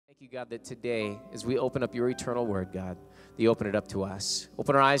you, God, that today, as we open up your eternal word, God, that you open it up to us.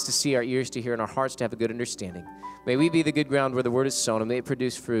 Open our eyes to see, our ears to hear, and our hearts to have a good understanding. May we be the good ground where the word is sown, and may it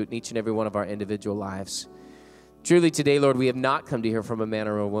produce fruit in each and every one of our individual lives. Truly today, Lord, we have not come to hear from a man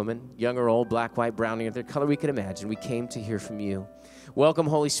or a woman, young or old, black, white, brown, any other color we could imagine. We came to hear from you. Welcome,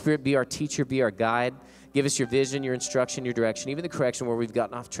 Holy Spirit. Be our teacher, be our guide. Give us your vision, your instruction, your direction, even the correction where we've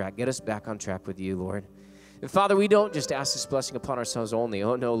gotten off track. Get us back on track with you, Lord. And Father, we don't just ask this blessing upon ourselves only.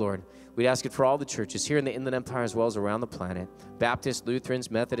 Oh, no, Lord. We'd ask it for all the churches here in the Inland Empire as well as around the planet. Baptists,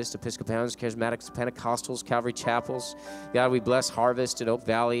 Lutherans, Methodists, Episcopalians, Charismatics, Pentecostals, Calvary Chapels. God, we bless Harvest and Oak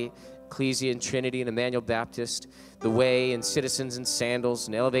Valley, Ecclesia and Trinity and Emmanuel Baptist, The Way and Citizens and Sandals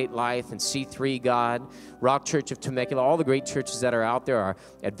and Elevate Life and C3, God, Rock Church of Temecula, all the great churches that are out there, our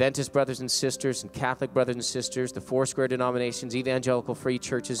Adventist brothers and sisters and Catholic brothers and sisters, the Foursquare denominations, evangelical free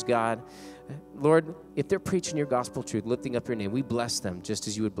churches, God. Lord, if they're preaching your gospel truth, lifting up your name, we bless them just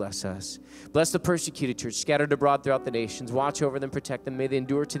as you would bless us. Bless the persecuted church, scattered abroad throughout the nations. Watch over them, protect them. May they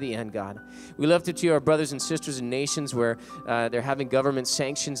endure to the end, God. We lift it to you, our brothers and sisters in nations where they're having government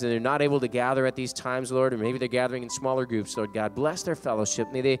sanctions and they're not able to gather at these times, Lord, or maybe they're gathering in smaller groups, Lord God. Bless their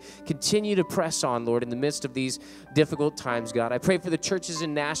fellowship. May they continue to press on, Lord, in the midst of these difficult times, God. I pray for the churches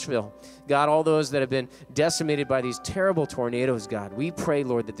in Nashville, God, all those that have been decimated by these terrible tornadoes, God. We pray,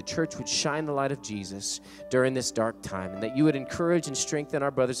 Lord, that the church would shine the light of Jesus during this dark time and that you would encourage and strengthen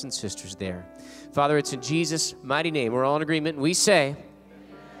our brothers and sisters there. Father, it's in Jesus' mighty name. We're all in agreement. We say,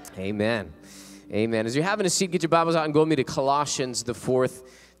 amen. Amen. As you're having a seat, get your Bibles out and go with me to Colossians, the 4th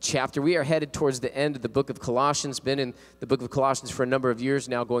chapter. We are headed towards the end of the book of Colossians. Been in the book of Colossians for a number of years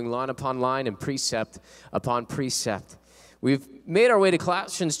now, going line upon line and precept upon precept. We've made our way to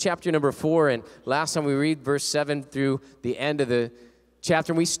Colossians chapter number 4, and last time we read verse 7 through the end of the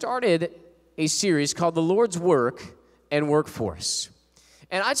chapter, and we started a series called The Lord's Work and Workforce.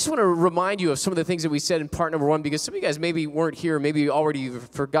 And I just want to remind you of some of the things that we said in part number 1, because some of you guys maybe weren't here, maybe already you've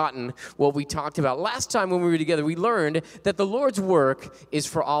forgotten what we talked about. Last time when we were together, we learned that the Lord's work is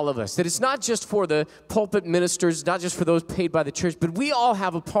for all of us, that it's not just for the pulpit ministers, not just for those paid by the church, but we all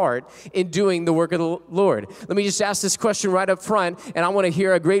have a part in doing the work of the Lord. Let me just ask this question right up front, and I want to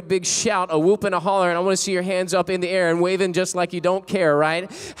hear a great big shout, a whoop and a holler, and I want to see your hands up in the air and waving just like you don't care, right?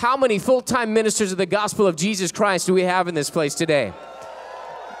 How many full-time ministers of the gospel of Jesus Christ do we have in this place today?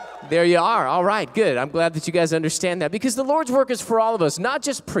 There you are. All right, good. I'm glad that you guys understand that, because the Lord's work is for all of us, not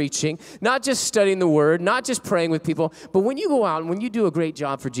just preaching, not just studying the word, not just praying with people, but when you go out and when you do a great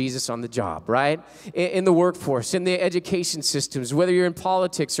job for Jesus on the job, right? In the workforce, in the education systems, whether you're in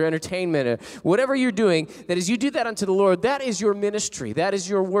politics or entertainment or whatever you're doing, that as you do that unto the Lord, that is your ministry. That is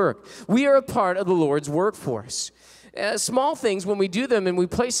your work. We are a part of the Lord's workforce. Small things, when we do them and we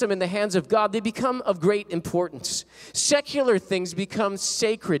place them in the hands of God, they become of great importance. Secular things become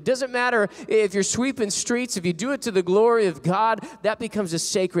sacred. Doesn't matter if you're sweeping streets, if you do it to the glory of God, that becomes a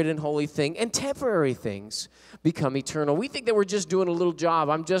sacred and holy thing. And temporary things become eternal. We think that we're just doing a little job.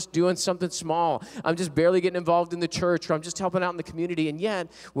 I'm just doing something small. I'm just barely getting involved in the church, or I'm just helping out in the community. And yet,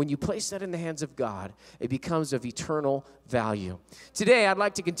 when you place that in the hands of God, it becomes of eternal value. Today, I'd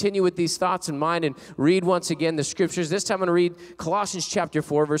like to continue with these thoughts in mind and read once again the scriptures. This time I'm going to read Colossians chapter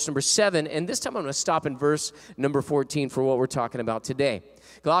 4, verse number 7, and this time I'm going to stop in verse number 14 for what we're talking about today.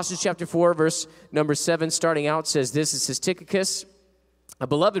 Colossians chapter 4, verse number 7, starting out, says this. It says, Tychicus, a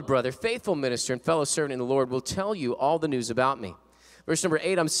beloved brother, faithful minister, and fellow servant in the Lord, will tell you all the news about me. Verse number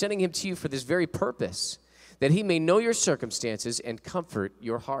 8, I'm sending him to you for this very purpose, that he may know your circumstances and comfort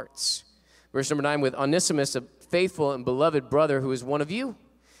your hearts. Verse number 9, with Onesimus, a faithful and beloved brother who is one of you.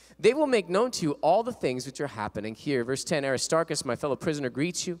 They will make known to you all the things which are happening here. Verse 10, Aristarchus, my fellow prisoner,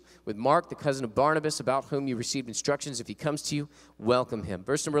 greets you. With Mark, the cousin of Barnabas, about whom you received instructions. If he comes to you, welcome him.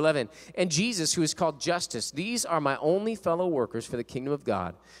 Verse number 11, and Jesus, who is called Justus. These are my only fellow workers for the kingdom of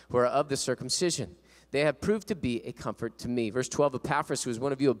God, who are of the circumcision. They have proved to be a comfort to me. Verse 12, Epaphras, who is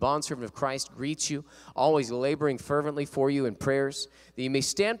one of you, a bondservant of Christ, greets you, always laboring fervently for you in prayers, that you may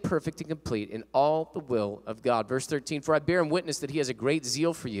stand perfect and complete in all the will of God. Verse 13, for I bear him witness that he has a great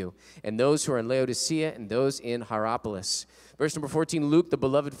zeal for you, and those who are in Laodicea and those in Hierapolis. Verse number 14, Luke, the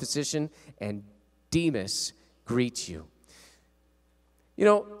beloved physician, and Demas greet you. You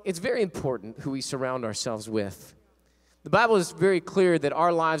know, it's very important who we surround ourselves with. The Bible is very clear that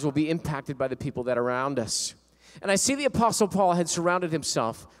our lives will be impacted by the people that are around us. And I see the Apostle Paul had surrounded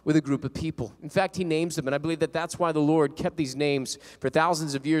himself with a group of people. In fact, he names them, and I believe that that's why the Lord kept these names for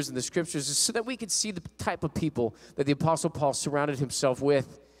thousands of years in the Scriptures, is so that we could see the type of people that the Apostle Paul surrounded himself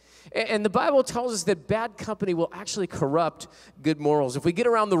with. And the Bible tells us that bad company will actually corrupt good morals. If we get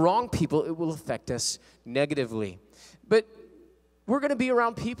around the wrong people, it will affect us negatively. But we're going to be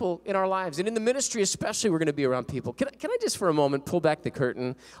around people in our lives. And in the ministry especially, we're going to be around people. Can I just for a moment pull back the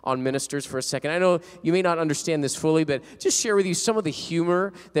curtain on ministers for a second? I know you may not understand this fully, but just share with you some of the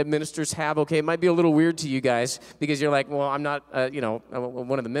humor that ministers have, okay? It might be a little weird to you guys because you're like, well, I'm not,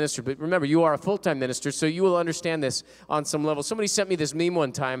 one of the ministers. But remember, you are a full-time minister, so you will understand this on some level. Somebody sent me this meme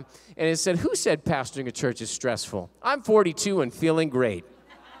one time, and it said, who said pastoring a church is stressful? I'm 42 and feeling great.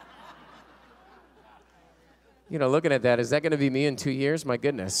 Looking at that, is that going to be me in 2 years? My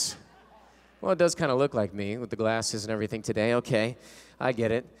goodness. Well, it does kind of look like me with the glasses and everything today. Okay, I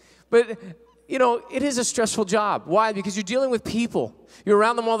get it. But, it is a stressful job. Why? Because you're dealing with people. You're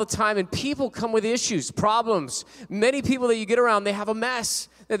around them all the time, and people come with issues, problems. Many people that you get around, they have a mess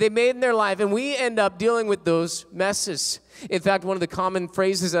that they made in their life, and we end up dealing with those messes. In fact, one of the common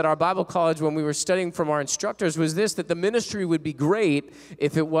phrases at our Bible college when we were studying from our instructors was this, that the ministry would be great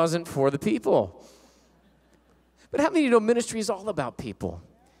if it wasn't for the people. But how many of you know ministry is all about people?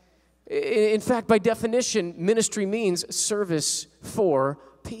 In fact, by definition, ministry means service for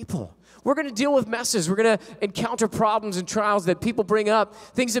people. We're going to deal with messes. We're going to encounter problems and trials that people bring up,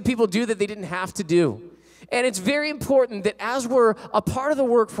 things that people do that they didn't have to do. And it's very important that as we're a part of the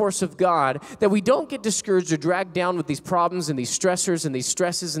workforce of God, that we don't get discouraged or dragged down with these problems and these stressors and these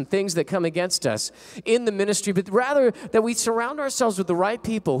stresses and things that come against us in the ministry, but rather that we surround ourselves with the right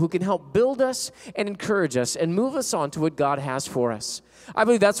people who can help build us and encourage us and move us on to what God has for us. I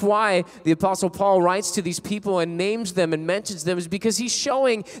believe that's why the Apostle Paul writes to these people and names them and mentions them, is because he's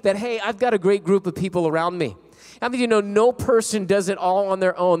showing that, hey, I've got a great group of people around me. How many of you know no person does it all on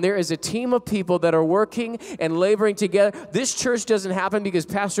their own? There is a team of people that are working and laboring together. This church doesn't happen because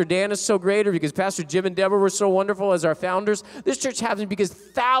Pastor Dan is so great or because Pastor Jim and Deborah were so wonderful as our founders. This church happens because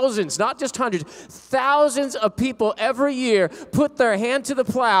thousands, not just hundreds, thousands of people every year put their hand to the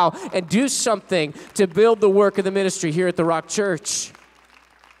plow and do something to build the work of the ministry here at the Rock Church.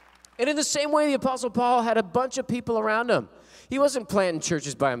 And in the same way, the Apostle Paul had a bunch of people around him. He wasn't planting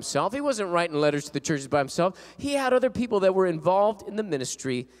churches by himself. He wasn't writing letters to the churches by himself. He had other people that were involved in the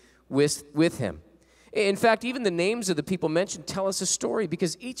ministry with him. In fact, even the names of the people mentioned tell us a story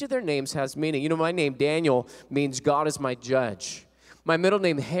because each of their names has meaning. My name, Daniel, means God is my judge. My middle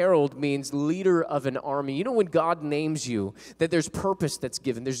name, Harold, means leader of an army. When God names you, that there's purpose that's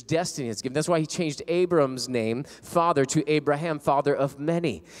given, there's destiny that's given. That's why he changed Abram's name, father, to Abraham, father of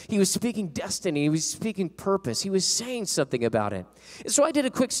many. He was speaking destiny. He was speaking purpose. He was saying something about it. And so I did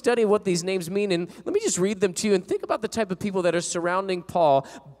a quick study of what these names mean, and let me just read them to you and think about the type of people that are surrounding Paul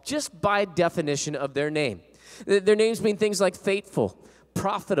just by definition of their name. Their names mean things like faithful,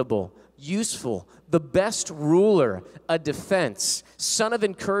 profitable, useful, the best ruler, a defense, son of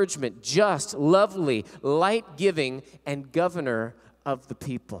encouragement, just, lovely, light-giving, and governor of the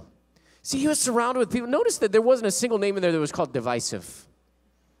people. See, he was surrounded with people. Notice that there wasn't a single name in there that was called divisive.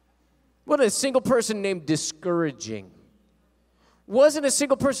 Wasn't a single person named discouraging. Wasn't a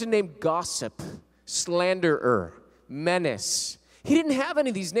single person named gossip, slanderer, menace. He didn't have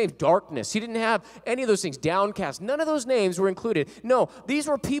any of these names. Darkness. He didn't have any of those things. Downcast. None of those names were included. No, these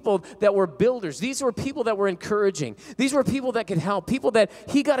were people that were builders. These were people that were encouraging. These were people that could help. People that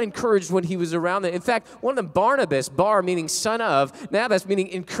he got encouraged when he was around them. In fact, one of them, Barnabas, bar meaning son of, Nabas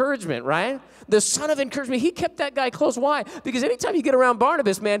meaning encouragement, right? The son of encouragement. He kept that guy close. Why? Because anytime you get around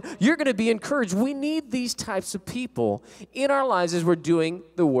Barnabas, man, you're going to be encouraged. We need these types of people in our lives as we're doing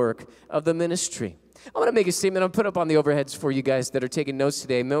the work of the ministry. I want to make a statement. I'll put up on the overheads for you guys that are taking notes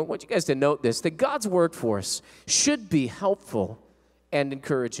today. I want you guys to note this, that God's workforce should be helpful and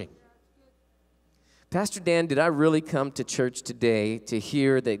encouraging. Pastor Dan, did I really come to church today to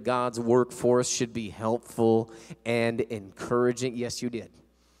hear that God's workforce should be helpful and encouraging? Yes, you did.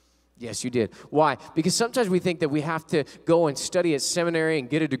 Yes, you did. Why? Because sometimes we think that we have to go and study at seminary and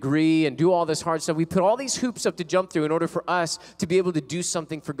get a degree and do all this hard stuff. We put all these hoops up to jump through in order for us to be able to do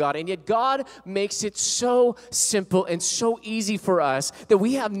something for God. And yet God makes it so simple and so easy for us that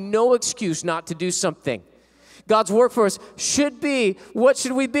we have no excuse not to do something. God's work for us should be, what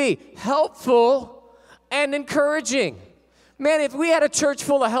should we be? Helpful and encouraging. Man, if we had a church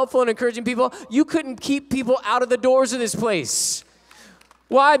full of helpful and encouraging people, you couldn't keep people out of the doors of this place.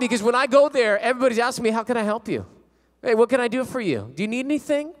 Why? Because when I go there, everybody's asking me, how can I help you? Hey, what can I do for you? Do you need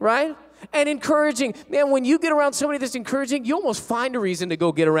anything, right? And encouraging. Man, when you get around somebody that's encouraging, you almost find a reason to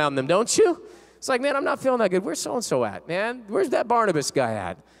go get around them, don't you? It's like, man, I'm not feeling that good. Where's so-and-so at, man? Where's that Barnabas guy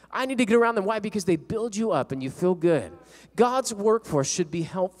at? I need to get around them. Why? Because they build you up and you feel good. God's workforce should be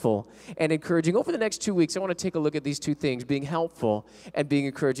helpful and encouraging. Over the next 2 weeks, I want to take a look at these two things, being helpful and being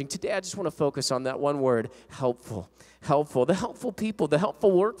encouraging. Today, I just want to focus on that one word, helpful. Helpful. The helpful people, the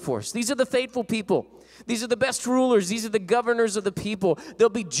helpful workforce. These are the faithful people. These are the best rulers. These are the governors of the people. They'll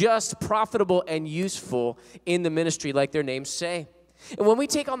be just, profitable, and useful in the ministry like their names say. And when we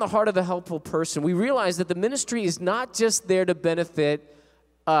take on the heart of a helpful person, we realize that the ministry is not just there to benefit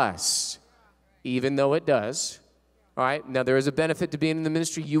us, even though it does. All right, now there is a benefit to being in the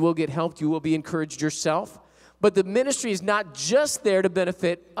ministry. You will get helped. You will be encouraged yourself. But the ministry is not just there to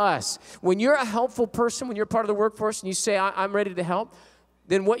benefit us. When you're a helpful person, when you're part of the workforce and you say, I'm ready to help,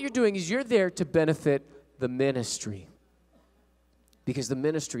 then what you're doing is you're there to benefit the ministry. Because the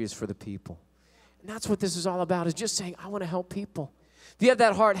ministry is for the people. And that's what this is all about, is just saying, I want to help people. If you have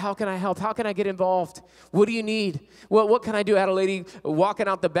that heart, how can I help? How can I get involved? What do you need? Well, what can I do? I had a lady walking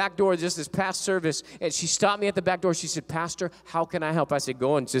out the back door just this past service, and she stopped me at the back door. She said, Pastor, how can I help? I said,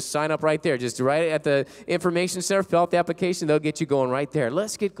 go and just sign up right there. Just right at the information center, fill out the application. They'll get you going right there.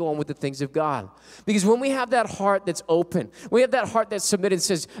 Let's get going with the things of God. Because when we have that heart that's open, we have that heart that's submitted and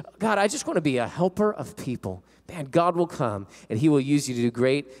says, God, I just want to be a helper of people. Man, God will come, and he will use you to do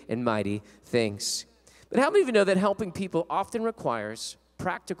great and mighty things. But how many of you know that helping people often requires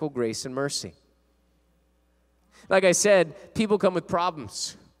practical grace and mercy? Like I said, people come with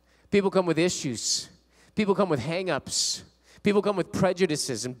problems. People come with issues. People come with hang-ups. People come with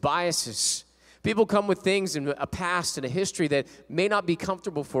prejudices and biases. People come with things in a past and a history that may not be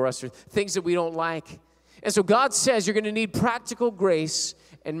comfortable for us, or things that we don't like. And so God says you're going to need practical grace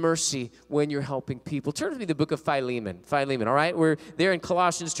and mercy when you're helping people. Turn with me to the book of Philemon. Philemon, all right? We're there in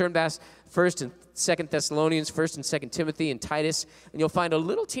Colossians. Turn back 1st and 2nd Thessalonians, 1st and 2nd Timothy, and Titus. And you'll find a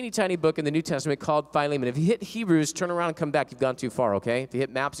little teeny tiny book in the New Testament called Philemon. If you hit Hebrews, turn around and come back. You've gone too far, okay? If you hit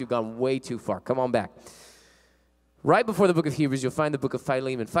maps, you've gone way too far. Come on back. Right before the book of Hebrews, you'll find the book of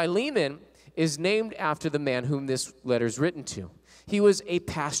Philemon. Philemon is named after the man whom this letter is written to. He was a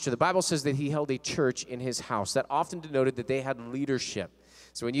pastor. The Bible says that he held a church in his house. That often denoted that they had leadership.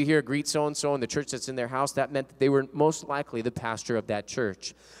 So when you hear greet so-and-so in the church that's in their house, that meant that they were most likely the pastor of that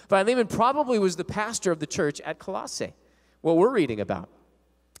church. Philemon probably was the pastor of the church at Colossae, what we're reading about.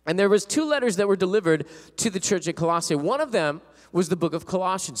 And there was 2 letters that were delivered to the church at Colossae. One of them was the book of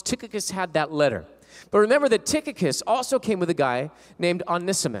Colossians. Tychicus had that letter. But remember that Tychicus also came with a guy named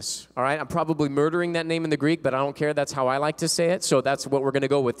Onesimus. All right, I'm probably murdering that name in the Greek, but I don't care. That's how I like to say it. So that's what we're going to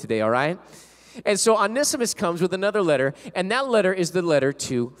go with today, all right? And so Onesimus comes with another letter, and that letter is the letter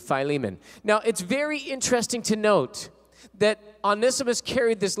to Philemon. Now, it's very interesting to note that Onesimus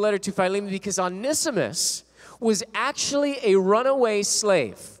carried this letter to Philemon because Onesimus was actually a runaway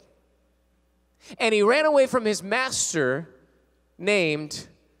slave. And he ran away from his master named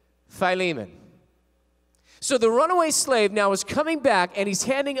Philemon. So the runaway slave now is coming back, and he's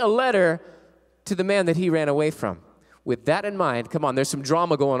handing a letter to the man that he ran away from. With that in mind, come on, there's some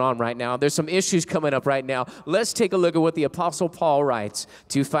drama going on right now. There's some issues coming up right now. Let's take a look at what the Apostle Paul writes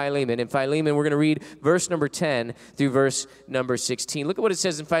to Philemon. In Philemon, we're going to read verse number 10 through verse number 16. Look at what it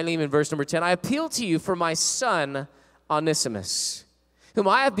says in Philemon, verse number 10. I appeal to you for my son, Onesimus, whom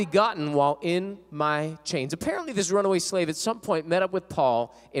I have begotten while in my chains. Apparently, this runaway slave at some point met up with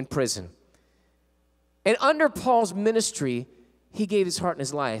Paul in prison. And under Paul's ministry, he gave his heart and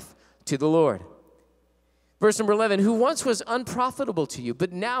his life to the Lord. Verse number 11, who once was unprofitable to you,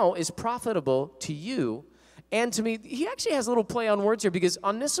 but now is profitable to you and to me. He actually has a little play on words here because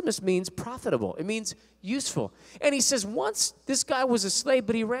Onesimus means profitable. It means useful. And he says, once this guy was a slave,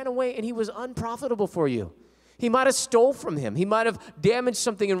 but he ran away and he was unprofitable for you. He might have stole from him. He might have damaged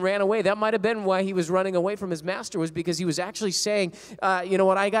something and ran away. That might have been why he was running away from his master, was because he was actually saying, you know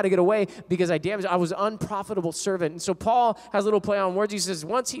what, I got to get away because I was an unprofitable servant. And so Paul has a little play on words. He says,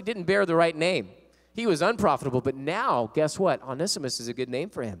 once he didn't bear the right name. He was unprofitable, but now, guess what? Onesimus is a good name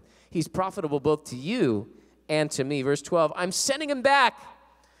for him. He's profitable both to you and to me. Verse 12, I'm sending him back.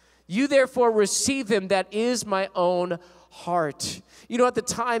 You therefore receive him, that is my own heart. You know, at the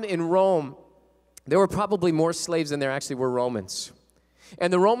time in Rome, there were probably more slaves than there actually were Romans.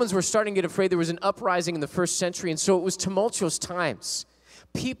 And the Romans were starting to get afraid. There was an uprising in the 1st century, and so it was tumultuous times.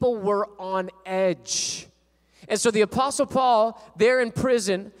 People were on edge. And so the Apostle Paul, there in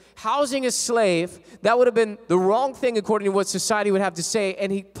prison, housing a slave, that would have been the wrong thing according to what society would have to say.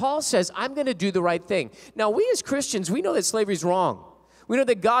 And Paul says, I'm going to do the right thing. Now, we as Christians, we know that slavery is wrong. We know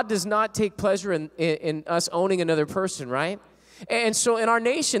that God does not take pleasure in us owning another person, right? And so in our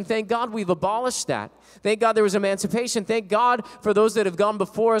nation, thank God we've abolished that. Thank God there was emancipation. Thank God for those that have gone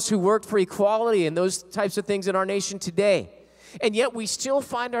before us who worked for equality and those types of things in our nation today. And yet we still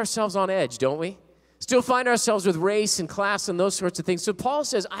find ourselves on edge, don't we? Still find ourselves with race and class and those sorts of things. So Paul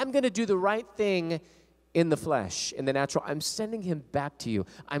says, I'm going to do the right thing in the flesh, in the natural. I'm sending him back to you.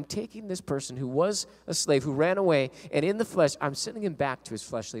 I'm taking this person who was a slave, who ran away, and in the flesh, I'm sending him back to his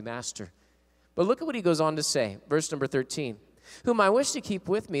fleshly master. But look at what he goes on to say, verse number 13. Whom I wish to keep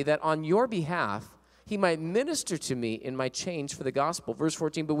with me, that on your behalf he might minister to me in my change for the gospel. Verse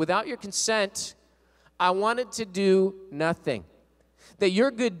 14, but without your consent, I wanted to do nothing, that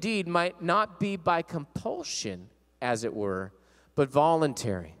your good deed might not be by compulsion, as it were, but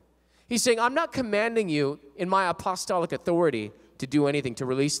voluntary. He's saying, I'm not commanding you in my apostolic authority to do anything, to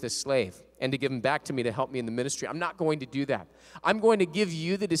release this slave and to give him back to me to help me in the ministry. I'm not going to do that. I'm going to give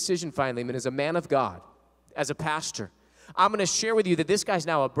you the decision, Philemon, as a man of God, as a pastor. I'm going to share with you that this guy's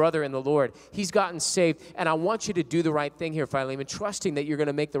now a brother in the Lord. He's gotten saved, and I want you to do the right thing here, Philemon, trusting that you're going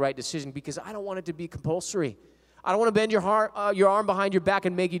to make the right decision, because I don't want it to be compulsory. I don't want to bend your arm behind your back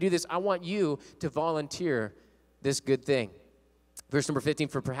and make you do this. I want you to volunteer this good thing. Verse number 15,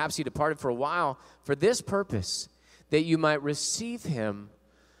 for perhaps he departed for a while for this purpose, that you might receive him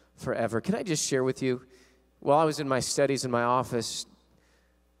forever. Can I just share with you, while I was in my studies in my office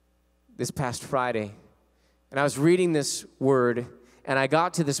this past Friday, and I was reading this word, and I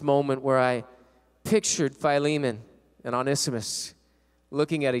got to this moment where I pictured Philemon and Onesimus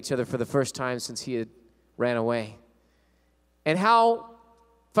looking at each other for the first time since he had ran away. And how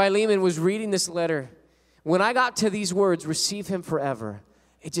Philemon was reading this letter. When I got to these words, receive him forever,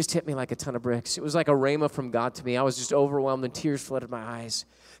 it just hit me like a ton of bricks. It was like a rhema from God to me. I was just overwhelmed and tears flooded my eyes.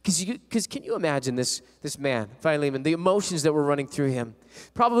 Because can you imagine this man, Philemon, the emotions that were running through him?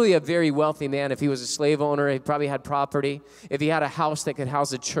 Probably a very wealthy man. If he was a slave owner, he probably had property. If he had a house that could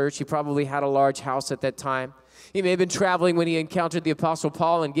house a church, he probably had a large house at that time. He may have been traveling when he encountered the Apostle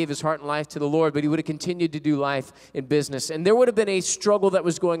Paul and gave his heart and life to the Lord, but he would have continued to do life in business. And there would have been a struggle that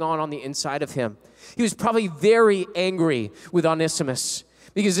was going on the inside of him. He was probably very angry with Onesimus,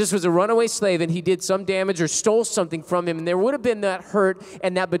 because this was a runaway slave and he did some damage or stole something from him, and there would have been that hurt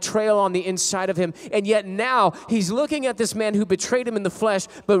and that betrayal on the inside of him. And yet now he's looking at this man who betrayed him in the flesh,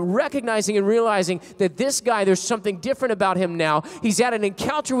 but recognizing and realizing that this guy, there's something different about him now. He's had an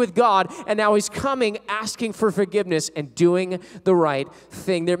encounter with God, and now he's coming asking for forgiveness and doing the right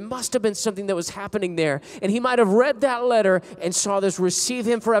thing. There must have been something that was happening there, and he might have read that letter and saw this, receive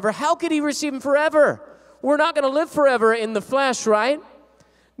him forever. How could he receive him forever? We're not going to live forever in the flesh, right?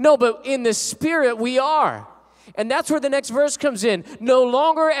 No, but in the spirit we are. And that's where the next verse comes in. No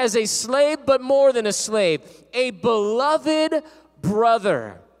longer as a slave, but more than a slave. A beloved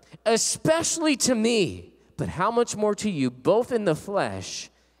brother, especially to me, but how much more to you, both in the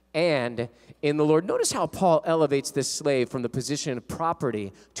flesh and in the Lord. Notice how Paul elevates this slave from the position of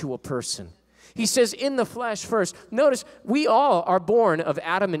property to a person. He says in the flesh first. Notice we all are born of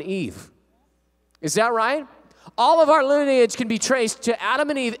Adam and Eve. Is that right? All of our lineage can be traced to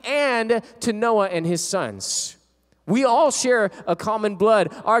Adam and Eve and to Noah and his sons. We all share a common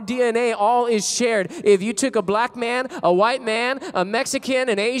blood. Our DNA all is shared. If you took a black man, a white man, a Mexican,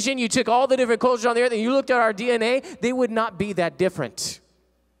 an Asian, you took all the different cultures on the earth and you looked at our DNA, they would not be that different.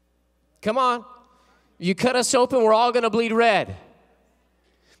 Come on. You cut us open, we're all going to bleed red.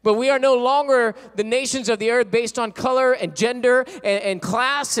 But we are no longer the nations of the earth based on color and gender and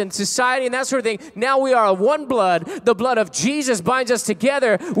class and society and that sort of thing. Now we are of one blood. The blood of Jesus binds us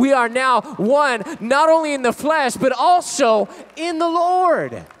together. We are now one, not only in the flesh, but also in the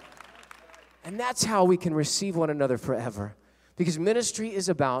Lord. And that's how we can receive one another forever. Because ministry is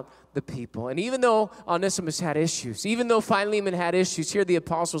about the people. And even though Onesimus had issues, even though Philemon had issues, here the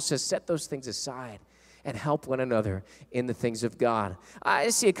apostle says, set those things aside and help one another in the things of God. I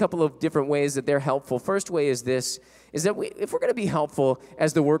see a couple of different ways that they're helpful. First way is this, is that if we're going to be helpful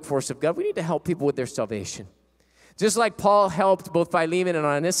as the workforce of God, we need to help people with their salvation. Just like Paul helped both Philemon and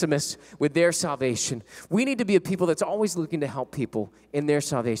Onesimus with their salvation, we need to be a people that's always looking to help people in their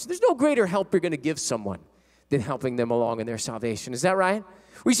salvation. There's no greater help you're going to give someone than helping them along in their salvation. Is that right?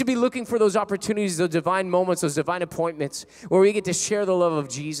 We should be looking for those opportunities, those divine moments, those divine appointments where we get to share the love of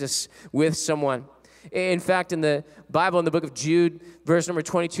Jesus with someone. In fact, in the Bible, in the book of Jude, verse number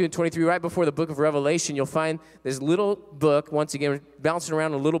 22 and 23, right before the book of Revelation, you'll find this little book. Once again, we're bouncing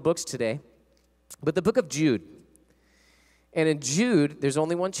around in little books today. But the book of Jude. And in Jude, there's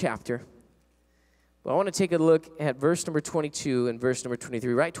only one chapter. But I want to take a look at verse number 22 and verse number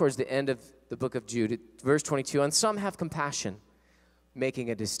 23, right towards the end of the book of Jude. Verse 22, on some have compassion,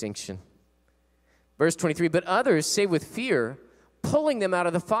 making a distinction. Verse 23, but others say with fear, pulling them out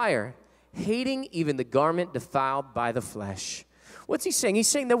of the fire, hating even the garment defiled by the flesh. What's he saying? He's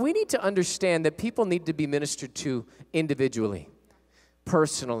saying that we need to understand that people need to be ministered to individually,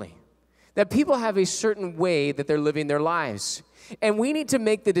 personally. That people have a certain way that they're living their lives. And we need to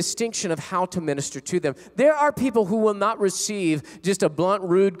make the distinction of how to minister to them. There are people who will not receive just a blunt,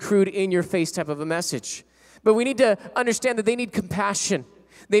 rude, crude, in-your-face type of a message. But we need to understand that they need compassion.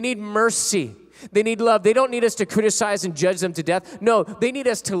 They need mercy. They need love. They don't need us to criticize and judge them to death. No, they need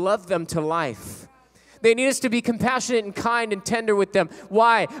us to love them to life. They need us to be compassionate and kind and tender with them.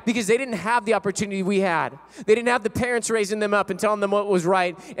 Why? Because they didn't have the opportunity we had. They didn't have the parents raising them up and telling them what was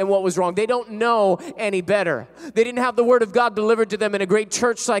right and what was wrong. They don't know any better. They didn't have the Word of God delivered to them in a great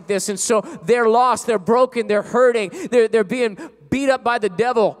church like this. And so they're lost, they're broken, they're hurting, they're being beat up by the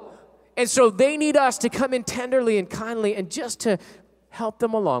devil. And so they need us to come in tenderly and kindly and just to help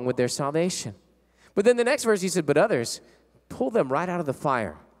them along with their salvation. But then the next verse, he said, but others, pull them right out of the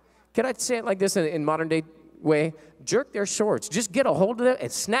fire. Can I say it like this in modern day way? Jerk their shorts. Just get a hold of them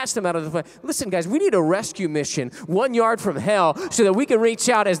and snatch them out of the fire. Listen, guys, we need a rescue mission 1 yard from hell so that we can reach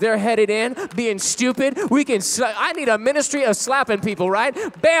out as they're headed in, being stupid. I need a ministry of slapping people, right?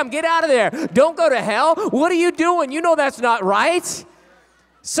 Bam, get out of there. Don't go to hell. What are you doing? You know that's not right.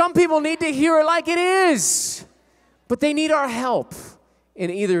 Some people need to hear it like it is. But they need our help in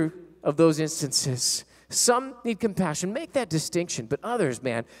either of those instances. Some need compassion. Make that distinction. But others,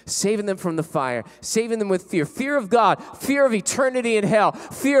 man, saving them from the fire, saving them with fear. Fear of God, fear of eternity in hell,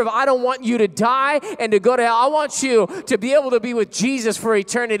 fear of I don't want you to die and to go to hell. I want you to be able to be with Jesus for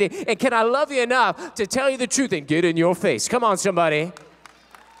eternity. And can I love you enough to tell you the truth and get in your face? Come on, somebody.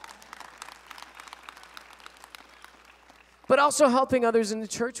 But also helping others in the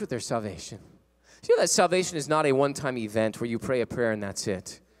church with their salvation. You know that salvation is not a one-time event where you pray a prayer and that's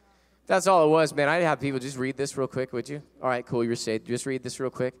it. That's all it was, man. I'd have people just read this real quick, would you? All right, cool, you're saved. Just read this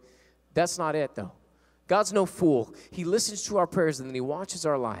real quick. That's not it, though. God's no fool. He listens to our prayers, and then he watches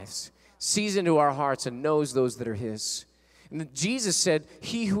our lives, sees into our hearts, and knows those that are his. And then Jesus said,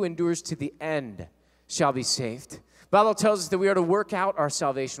 he who endures to the end shall be saved. The Bible tells us that we are to work out our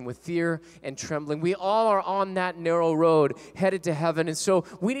salvation with fear and trembling. We all are on that narrow road headed to heaven. And so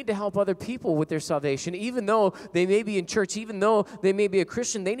we need to help other people with their salvation. Even though they may be in church, even though they may be a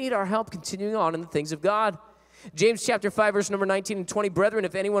Christian, they need our help continuing on in the things of God. James chapter 5, verse number 19 and 20, brethren,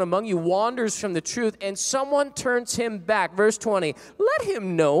 if anyone among you wanders from the truth and someone turns him back, verse 20, let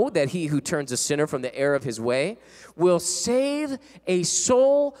him know that he who turns a sinner from the error of his way will save a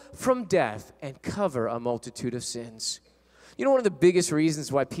soul from death and cover a multitude of sins. You know, one of the biggest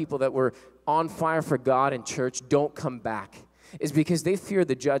reasons why people that were on fire for God in church don't come back is because they fear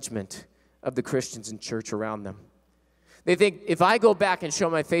the judgment of the Christians in church around them. They think, if I go back and show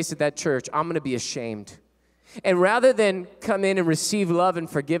my face at that church, I'm going to be ashamed. And rather than come in and receive love and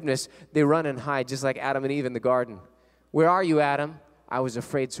forgiveness, they run and hide, just like Adam and Eve in the garden. Where are you, Adam? I was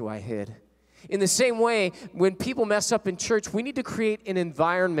afraid, so I hid. In the same way, when people mess up in church, we need to create an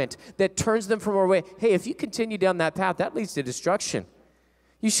environment that turns them from our way. Hey, if you continue down that path, that leads to destruction.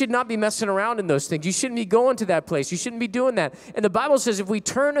 You should not be messing around in those things. You shouldn't be going to that place. You shouldn't be doing that. And the Bible says if we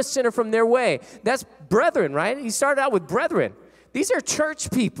turn a sinner from their way, that's brethren, right? He started out with brethren. These are church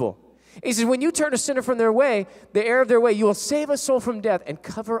people. He says, when you turn a sinner from their way, the error of their way, you will save a soul from death and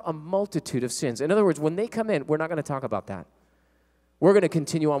cover a multitude of sins. In other words, when they come in, we're not going to talk about that. We're going to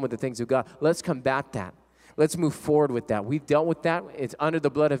continue on with the things of God. Let's combat that. Let's move forward with that. We've dealt with that. It's under the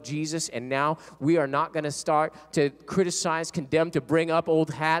blood of Jesus, and now we are not going to start to criticize, condemn, to bring up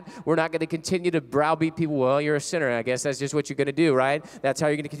old hat. We're not going to continue to browbeat people. Well, you're a sinner. I guess that's just what you're going to do, right? That's how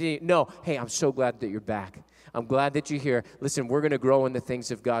you're going to continue. No, hey, I'm so glad that you're back. I'm glad that you're here. Listen, we're going to grow in the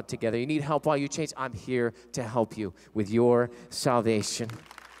things of God together. You need help while you change? I'm here to help you with your salvation.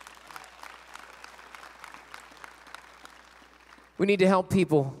 We need to help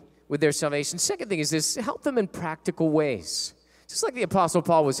people with their salvation. Second thing is this, help them in practical ways. Just like the Apostle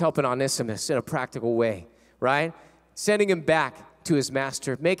Paul was helping Onesimus in a practical way, right? Sending him back to his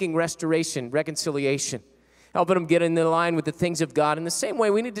master, making restoration, reconciliation, helping them get in line with the things of God. In the same way,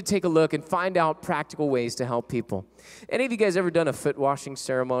 we need to take a look and find out practical ways to help people. Any of you guys ever done a foot washing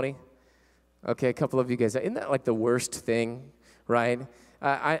ceremony? Okay, a couple of you guys. Isn't that like the worst thing, right?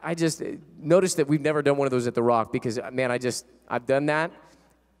 I just noticed that we've never done one of those at the Rock because, man, I've done that.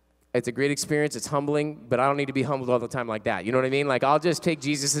 It's a great experience. It's humbling, but I don't need to be humbled all the time like that. You know what I mean? Like, I'll just take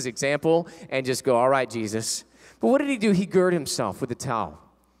Jesus' example and just go, all right, Jesus. But what did he do? He girded himself with a towel.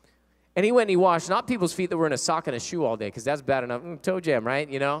 And he went and he washed, not people's feet that were in a sock and a shoe all day, because that's bad enough. Toe jam, right?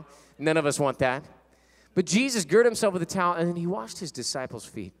 You know? None of us want that. But Jesus girded himself with a towel, and then he washed his disciples'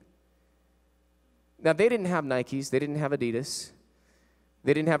 feet. Now, they didn't have Nikes. They didn't have Adidas.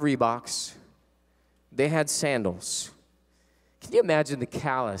 They didn't have Reeboks. They had sandals. Can you imagine the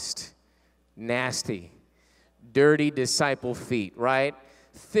calloused, nasty, dirty disciple feet, right?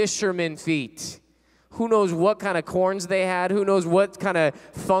 Fisherman feet. Who knows what kind of corns they had? Who knows what kind of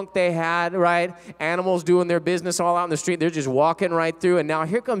funk they had, right? Animals doing their business all out in the street. They're just walking right through. And now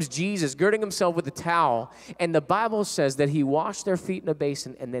here comes Jesus girding himself with a towel. And the Bible says that he washed their feet in a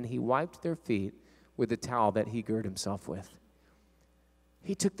basin, and then he wiped their feet with the towel that he girded himself with.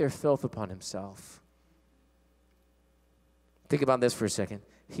 He took their filth upon himself. Think about this for a second.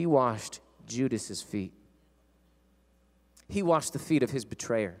 He washed Judas's feet. He washed the feet of his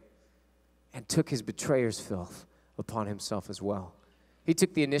betrayer and took his betrayer's filth upon himself as well. He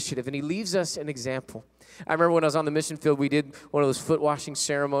took the initiative, and he leaves us an example. I remember when I was on the mission field, we did one of those foot washing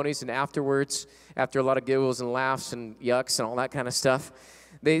ceremonies, and afterwards, after a lot of giggles and laughs and yucks and all that kind of stuff,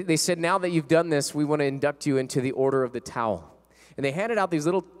 they said, now that you've done this, we want to induct you into the order of the towel. And they handed out these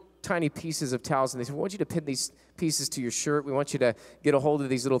little tiny pieces of towels, and they said, we want you to pin these pieces to your shirt. We want you to get a hold of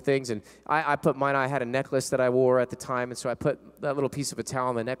these little things. And I put mine, I had a necklace that I wore at the time, and so I put that little piece of a towel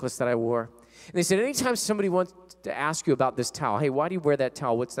on the necklace that I wore. And they said, anytime somebody wants to ask you about this towel, hey, why do you wear that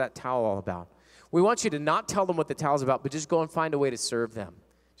towel? What's that towel all about? We want you to not tell them what the towel's about, but just go and find a way to serve them.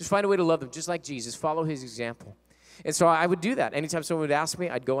 Just find a way to love them, just like Jesus. Follow his example. And so I would do that. Anytime someone would ask me,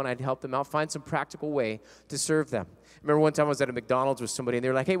 I'd go and I'd help them out, find some practical way to serve them. I remember one time I was at a McDonald's with somebody, and they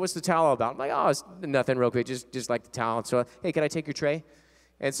were like, hey, what's the towel all about? I'm like, oh, it's nothing real quick, just like the towel. And so, hey, can I take your tray?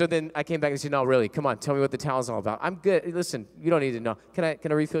 And so then I came back and said, no, really, come on, tell me what the towel's all about. I'm good. Listen, you don't need to know. Can I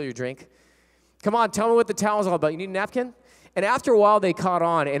refill your drink? Come on, tell me what the towel's all about. You need a napkin? And after a while, they caught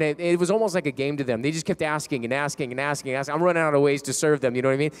on, and it was almost like a game to them. They just kept asking and asking and asking and asking. I'm running out of ways to serve them, you know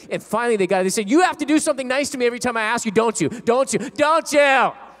what I mean? And finally, they said, you have to do something nice to me every time I ask you, don't you? Don't you? Don't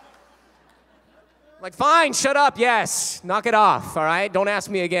you? Like, fine, shut up, yes. Knock it off, all right? Don't ask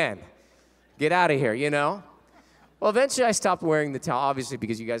me again. Get out of here, you know? Well, eventually, I stopped wearing the towel, obviously,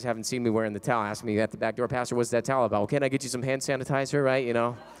 because you guys haven't seen me wearing the towel. Ask me at the back door, Pastor, what's that towel about? Well, can I get you some hand sanitizer, right, you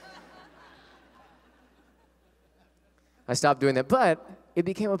know? I stopped doing that, but it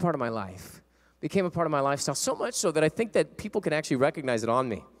became a part of my life. It became a part of my lifestyle, so much so that I think that people can actually recognize it on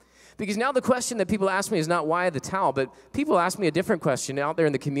me. Because now the question that people ask me is not why the towel, but people ask me a different question out there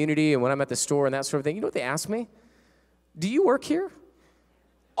in the community and when I'm at the store and that sort of thing. You know what they ask me? Do you work here?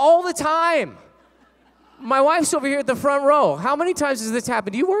 All the time. My wife's over here at the front row. How many times has this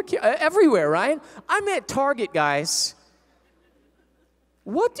happened? Do you work here? Everywhere, right? I'm at Target, guys.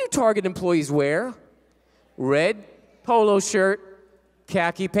 What do Target employees wear? Red polo shirt,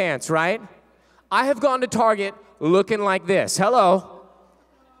 khaki pants, right? I have gone to Target looking like this. Hello.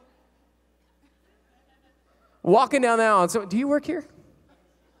 Walking down the aisle, and so, do you work here?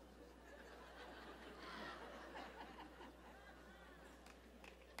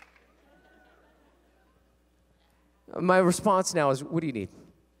 My response now is, what do you need?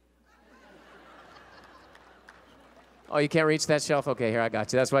 Oh, you can't reach that shelf? Okay, here, I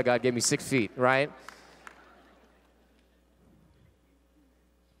got you. That's why God gave me 6 feet, right?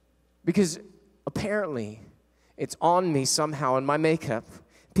 Because apparently it's on me somehow in my makeup.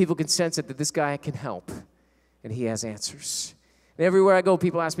 People can sense it that this guy can help, and he has answers. And everywhere I go,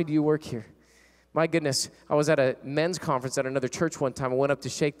 people ask me, do you work here? My goodness, I was at a men's conference at another church one time. I went up to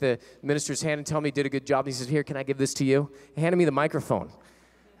shake the minister's hand and tell him he did a good job. He said, here, can I give this to you? He handed me the microphone.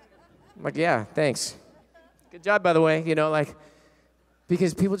 I'm like, yeah, thanks. Good job, by the way, you know, like,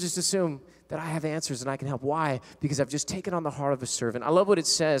 because people just assume that I have answers and I can help. Why? Because I've just taken on the heart of a servant. I love what it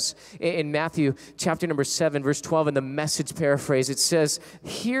says in Matthew chapter number 7, verse 12, in the Message paraphrase. It says,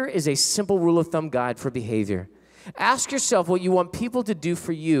 here is a simple rule of thumb guide for behavior. Ask yourself what you want people to do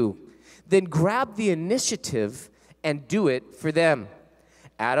for you. Then grab the initiative and do it for them.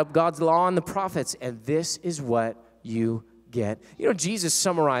 Add up God's law and the prophets, and this is what you get. You know, Jesus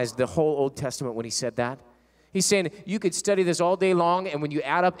summarized the whole Old Testament when he said that. He's saying you could study this all day long, and when you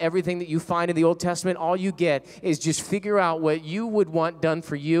add up everything that you find in the Old Testament, all you get is just figure out what you would want done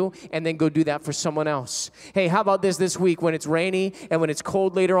for you and then go do that for someone else. Hey, how about this week when it's rainy and when it's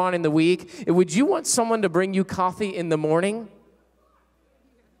cold later on in the week? Would you want someone to bring you coffee in the morning?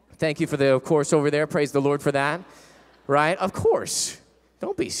 Thank you for the of course over there. Praise the Lord for that. Right? Of course.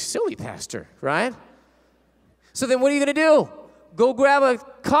 Don't be silly, Pastor. Right? So then what are you going to do? Go grab a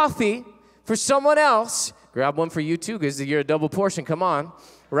coffee for someone else. Grab one for you too, because you're a double portion. Come on,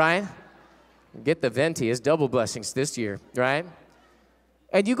 right? Get the venti. It's double blessings this year, right?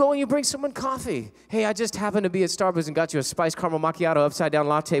 And you go and you bring someone coffee. Hey, I just happened to be at Starbucks and got you a spiced caramel macchiato upside down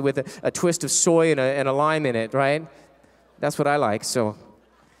latte with a twist of soy and a lime in it, right? That's what I like, so.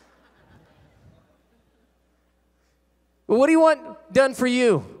 But what do you want done for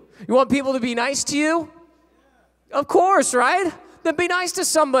you? You want people to be nice to you? Of course, right? Then be nice to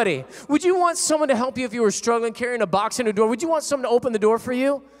somebody. Would you want someone to help you if you were struggling carrying a box in a door? Would you want someone to open the door for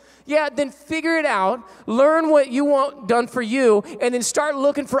you? Yeah, then figure it out, learn what you want done for you, and then start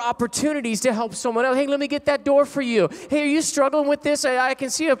looking for opportunities to help someone else. Hey, let me get that door for you. Hey, are you struggling with this? I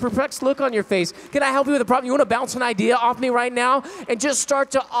can see a perplexed look on your face. Can I help you with a problem? You want to bounce an idea off me right now? And just start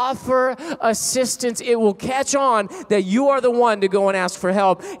to offer assistance. It will catch on that you are the one to go and ask for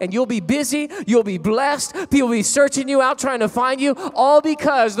help. And you'll be busy, you'll be blessed, people will be searching you out, trying to find you, all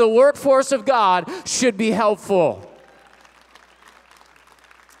because the workforce of God should be helpful.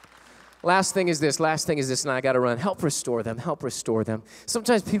 Last thing is this, and I got to run. Help restore them.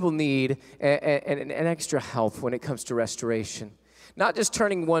 Sometimes people need an extra help when it comes to restoration. Not just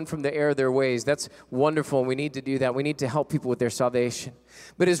turning one from the error of their ways. That's wonderful, and we need to do that. We need to help people with their salvation.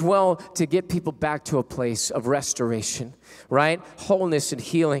 But as well, to get people back to a place of restoration, right? Wholeness and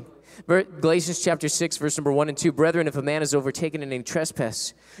healing. Galatians chapter 6, verse number 1 and 2. Brethren, if a man is overtaken in any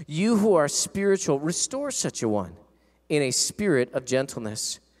trespass, you who are spiritual, restore such a one in a spirit of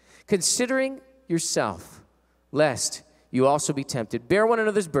gentleness, considering yourself, lest you also be tempted. Bear one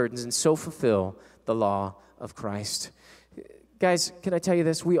another's burdens and so fulfill the law of Christ. Guys, can I tell you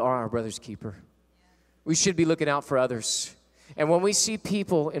this? We are our brother's keeper. We should be looking out for others. And when we see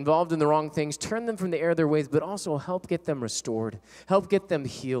people involved in the wrong things, turn them from the error of their ways, but also help get them restored, help get them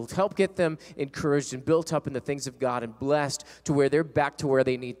healed, help get them encouraged and built up in the things of God and blessed to where they're back to where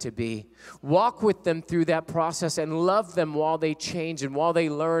they need to be. Walk with them through that process and love them while they change and while they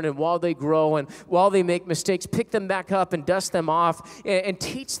learn and while they grow and while they make mistakes. Pick them back up and dust them off and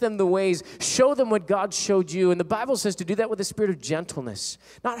teach them the ways. Show them what God showed you. And the Bible says to do that with a spirit of gentleness,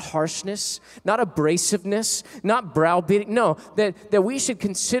 not harshness, not abrasiveness, not browbeating. No, that we should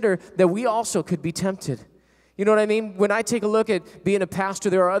consider that we also could be tempted. You know what I mean? When I take a look at being a pastor,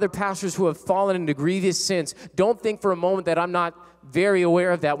 there are other pastors who have fallen into grievous sins. Don't think for a moment that I'm not very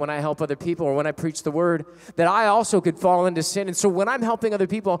aware of that when I help other people or when I preach the word, that I also could fall into sin. And so when I'm helping other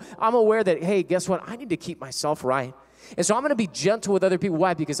people, I'm aware that, hey, guess what? I need to keep myself right. And so I'm going to be gentle with other people.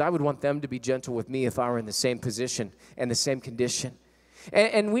 Why? Because I would want them to be gentle with me if I were in the same position and the same condition.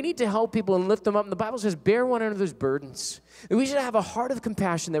 And we need to help people and lift them up. And the Bible says, bear one another's burdens. And we should have a heart of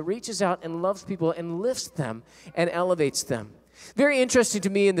compassion that reaches out and loves people and lifts them and elevates them. Very interesting to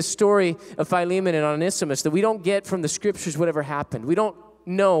me in the story of Philemon and Onesimus that we don't get from the scriptures whatever happened. We don't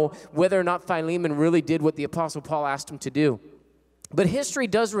know whether or not Philemon really did what the Apostle Paul asked him to do. But history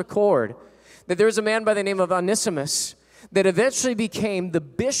does record that there was a man by the name of Onesimus that eventually became the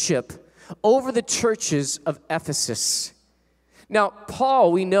bishop over the churches of Ephesus. Now,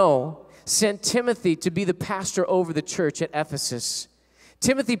 Paul, we know, sent Timothy to be the pastor over the church at Ephesus.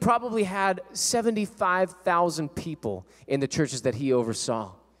 Timothy probably had 75,000 people in the churches that he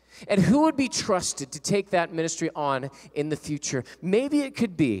oversaw. And who would be trusted to take that ministry on in the future? Maybe it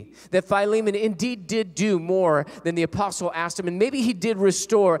could be that Philemon indeed did do more than the apostle asked him. And maybe he did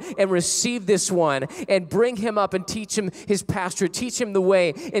restore and receive this one and bring him up and teach him his pastorate, teach him the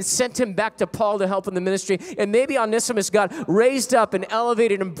way, and sent him back to Paul to help in the ministry. And maybe Onesimus got raised up and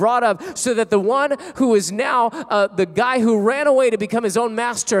elevated and brought up so that the one who is now the guy who ran away to become his own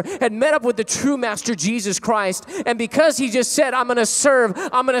master had met up with the true master, Jesus Christ. And because he just said, I'm going to serve,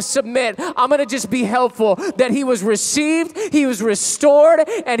 I'm going to submit, I'm going to just be helpful, that he was received, he was restored,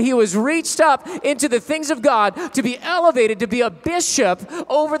 and he was reached up into the things of God to be elevated to be a bishop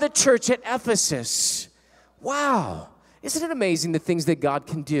over the church at Ephesus. Wow. Isn't it amazing the things that God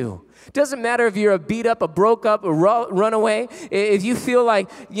can do? Doesn't matter if you're a beat up, a broke up, a runaway. If you feel like,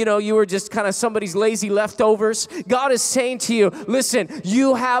 you were just kind of somebody's lazy leftovers, God is saying to you, listen,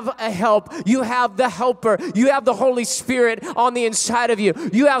 you have a help. You have the helper. You have the Holy Spirit on the inside of you.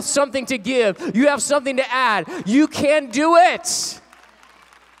 You have something to give. You have something to add. You can do it.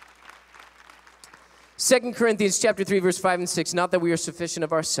 2 Corinthians chapter 3, verse 5 and 6, not that we are sufficient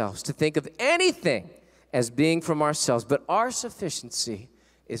of ourselves to think of anything as being from ourselves, but our sufficiency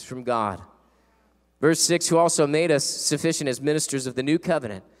is from God. Verse 6, who also made us sufficient as ministers of the new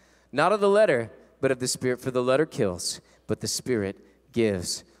covenant, not of the letter, but of the Spirit. For the letter kills, but the Spirit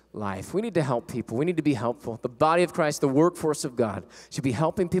gives life. We need to help people. We need to be helpful. The body of Christ, the workforce of God, should be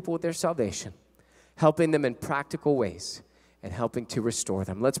helping people with their salvation, helping them in practical ways, and helping to restore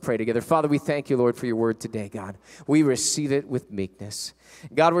them. Let's pray together. Father, we thank you, Lord, for your word today, God. We receive it with meekness.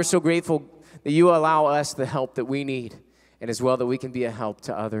 God, we're so grateful that you allow us the help that we need, and as well that we can be a help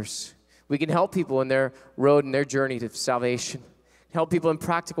to others. We can help people in their road and their journey to salvation. Help people in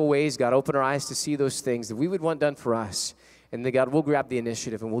practical ways, God. Open our eyes to see those things that we would want done for us. And then, God, we'll grab the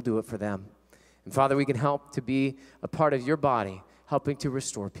initiative and we'll do it for them. And Father, we can help to be a part of your body, helping to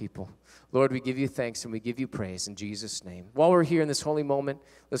restore people. Lord, we give you thanks and we give you praise in Jesus' name. While we're here in this holy moment,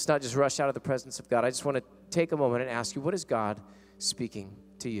 let's not just rush out of the presence of God. I just want to take a moment and ask you, what is God speaking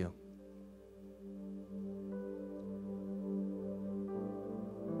to you?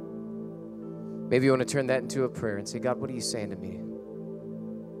 Maybe you want to turn that into a prayer and say, God, what are you saying to me?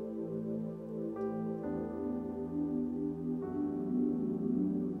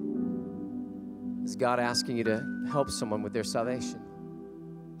 Is God asking you to help someone with their salvation?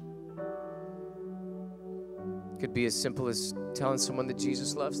 It could be as simple as telling someone that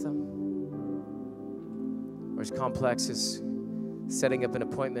Jesus loves them, or as complex as setting up an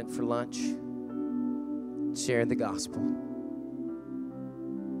appointment for lunch, sharing the gospel.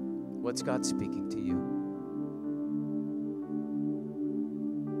 What's God speaking to you?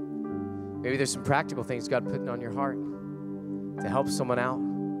 Maybe there's some practical things God putting on your heart to help someone out,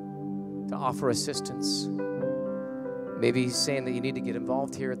 to offer assistance. Maybe He's saying that you need to get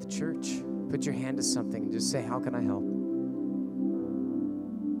involved here at the church. Put your hand to something and just say, how can I help?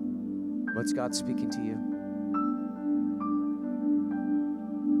 What's God speaking to you?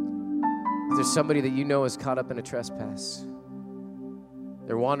 Is there somebody that you know is caught up in a trespass?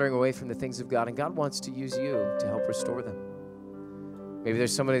 They're wandering away from the things of God, and God wants to use you to help restore them. Maybe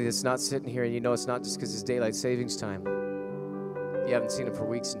there's somebody that's not sitting here, and you know it's not just because it's daylight savings time. You haven't seen them for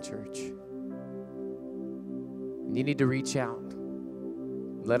weeks in church. And you need to reach out.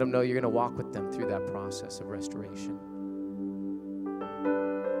 Let them know you're going to walk with them through that process of restoration.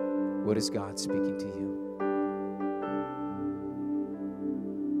 What is God speaking to you?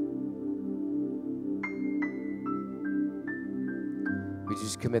 We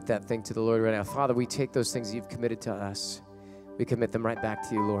just commit that thing to the Lord right now. Father, we take those things that you've committed to us. We commit them right back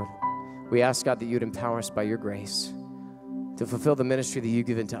to you, Lord. We ask, God, that you'd empower us by your grace to fulfill the ministry that you've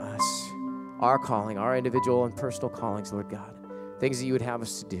given to us, our calling, our individual and personal callings, Lord God, things that you would have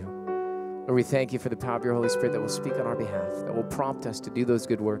us to do. Lord, we thank you for the power of your Holy Spirit that will speak on our behalf, that will prompt us to do those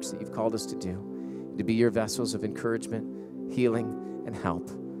good works that you've called us to do, to be your vessels of encouragement, healing, and help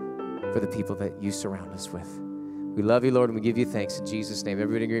for the people that you surround us with. We love you, Lord, and we give you thanks in Jesus' name.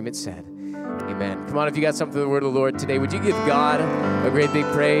 Everybody in agreement said, amen. Come on, if you got something for the word of the Lord today, would you give God a great big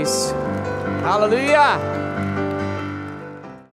praise? Hallelujah.